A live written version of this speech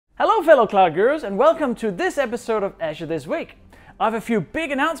Hello fellow Cloud Gurus and welcome to this episode of Azure This Week. I have a few big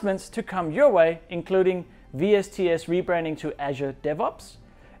announcements to come your way, including VSTS rebranding to Azure DevOps,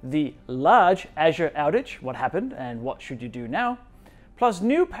 the large Azure outage, what happened and what should you do now, plus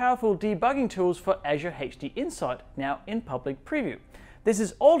new powerful debugging tools for Azure HDInsight now in public preview. This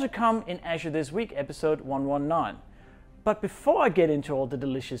is all to come in Azure This Week episode 119. But before I get into all the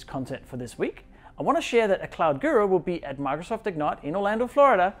delicious content for this week, I want to share that a Cloud Guru will be at Microsoft Ignite in Orlando,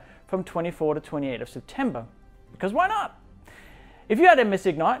 Florida from 24 to 28 of September. Because why not? If you're at MS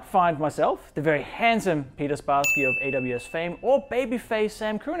Ignite, find myself, the very handsome Peter Sparsky of AWS fame, or babyface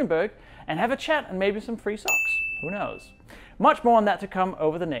Sam Kroonenberg, and have a chat and maybe some free socks. Who knows? Much more on that to come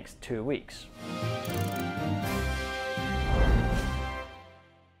over the next 2 weeks.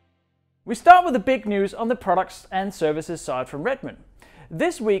 We start with the big news on the products and services side from Redmond.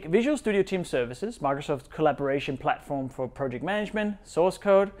 This week, Visual Studio Team Services, Microsoft's collaboration platform for project management, source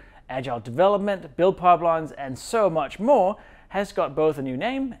code, agile development, build pipelines, and so much more, has got both a new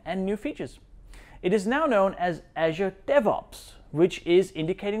name and new features. It is now known as Azure DevOps, which is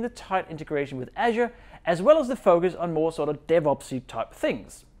indicating the tight integration with Azure, as well as the focus on more sort of DevOpsy type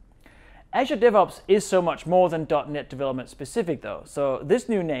things. Azure DevOps is so much more than .NET development specific though, so this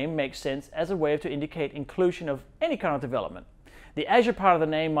new name makes sense as a way to indicate inclusion of any kind of development. The Azure part of the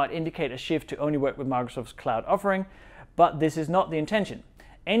name might indicate a shift to only work with Microsoft's cloud offering, but this is not the intention.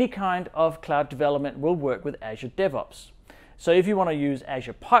 Any kind of cloud development will work with Azure DevOps. So if you want to use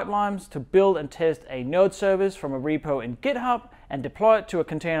Azure pipelines to build and test a node service from a repo in GitHub and deploy it to a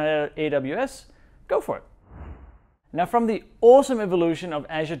container AWS, go for it. Now from the awesome evolution of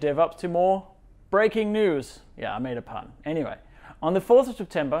Azure DevOps to more breaking news. Yeah, I made a pun. Anyway, on the 4th of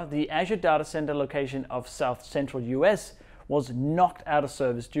September, the Azure data center location of South Central US was knocked out of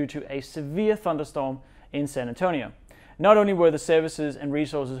service due to a severe thunderstorm in San Antonio. Not only were the services and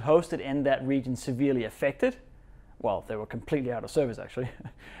resources hosted in that region severely affected, well, they were completely out of service actually,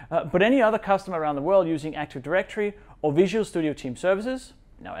 but any other customer around the world using Active Directory or Visual Studio Team Services,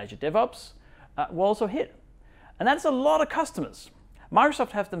 now Azure DevOps, were also hit. And that's a lot of customers.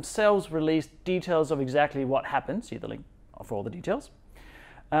 Microsoft have themselves released details of exactly what happened, see the link for all the details.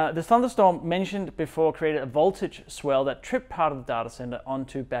 The thunderstorm mentioned before created a voltage swell that tripped part of the data center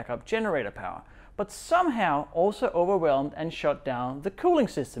onto backup generator power, but somehow also overwhelmed and shut down the cooling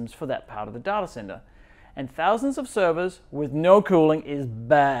systems for that part of the data center. And thousands of servers with no cooling is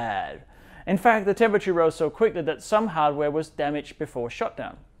bad. In fact, the temperature rose so quickly that some hardware was damaged before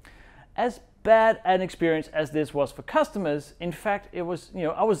shutdown. As bad an experience as this was for customers, in fact, it was,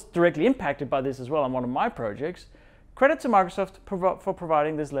 I was directly impacted by this as well on one of my projects. Credit to Microsoft for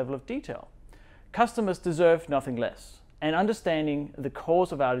providing this level of detail. Customers deserve nothing less, and understanding the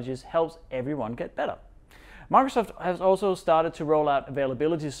cause of outages helps everyone get better. Microsoft has also started to roll out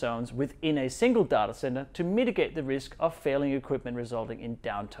availability zones within a single data center to mitigate the risk of failing equipment resulting in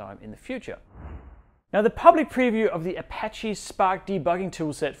downtime in the future. Now, the public preview of the Apache Spark debugging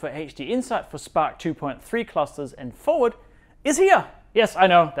toolset for HDInsight for Spark 2.3 clusters and forward is here. Yes, I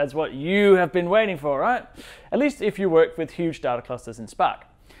know, that's what you have been waiting for, right? At least if you work with huge data clusters in Spark.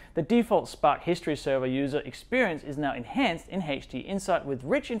 The default Spark history server user experience is now enhanced in HDInsight with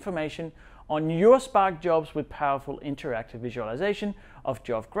rich information on your Spark jobs with powerful interactive visualization of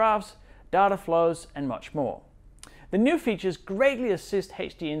job graphs, data flows, and much more. The new features greatly assist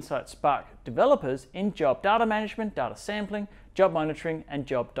HDInsight Spark developers in job data management, data sampling, job monitoring, and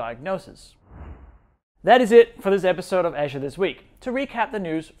job diagnosis. That is it for this episode of Azure This Week. To recap the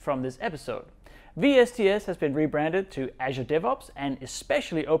news from this episode, VSTS has been rebranded to Azure DevOps, and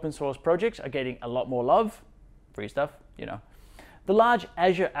especially open source projects are getting a lot more love. Free stuff, The large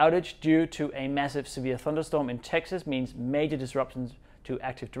Azure outage due to a massive severe thunderstorm in Texas means major disruptions to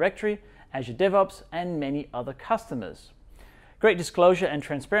Active Directory, Azure DevOps, and many other customers. Great disclosure and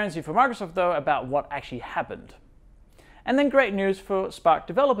transparency for Microsoft though about what actually happened. And then great news for Spark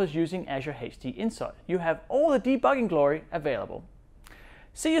developers using Azure HDInsight. You have all the debugging glory available.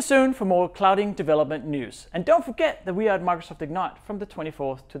 See you soon for more clouding development news. And don't forget that we are at Microsoft Ignite from the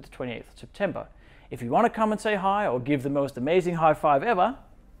 24th to the 28th of September. If you want to come and say hi or give the most amazing high five ever,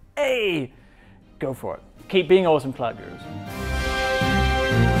 hey, go for it. Keep being awesome, Cloud Gurus.